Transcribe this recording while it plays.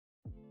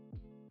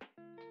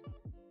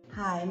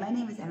Hi, my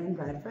name is Erin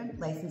Bradford,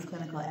 licensed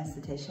clinical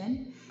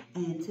esthetician,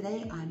 and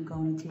today I'm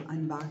going to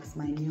unbox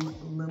my new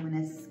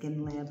Luminous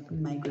Skin Lab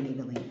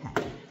microneedling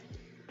pen.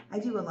 I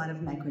do a lot of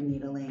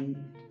microneedling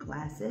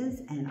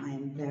classes and I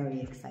am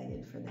very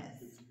excited for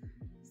this.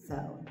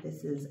 So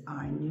this is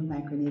our new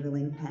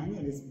microneedling pen.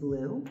 It is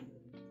blue.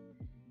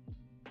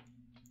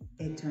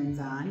 It turns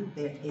on.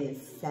 There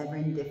is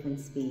 7 different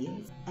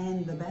speeds,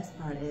 and the best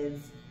part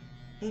is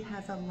it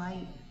has a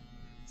light.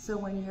 So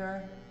when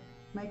you're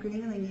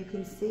microneedling, you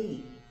can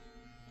see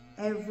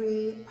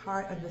every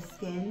part of the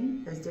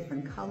skin. There's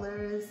different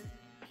colors.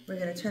 We're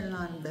gonna turn it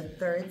on the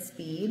 3rd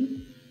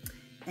speed,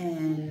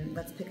 and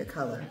let's pick a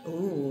color.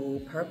 Ooh,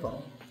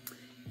 purple.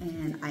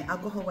 And I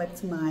alcohol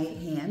wiped my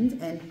hand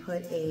and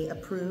put a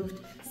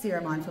approved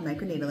serum on for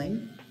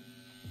microneedling.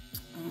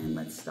 And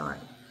let's start.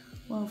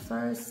 Well,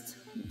 first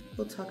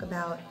we'll talk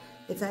about,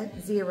 it's at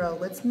 0.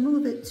 Let's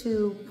move it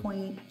to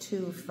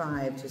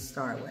 0.25 to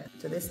start with.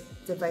 So this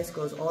device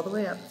goes all the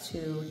way up to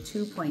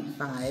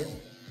 2.5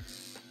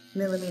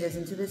 millimeters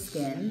into the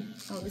skin.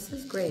 Oh, this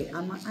is great.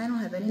 I don't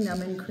have any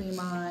numbing cream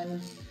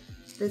on.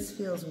 This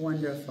feels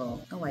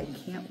wonderful. Oh, I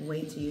can't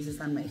wait to use this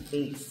on my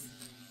face.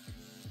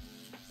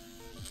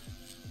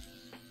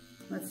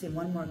 Let's see,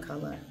 one more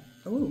color.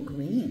 Oh,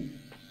 green.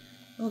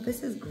 Oh,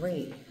 this is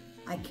great.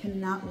 I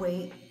cannot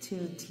wait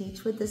to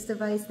teach with this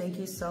device. Thank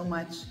you so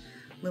much,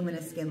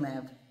 Luminous Skin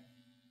Lab.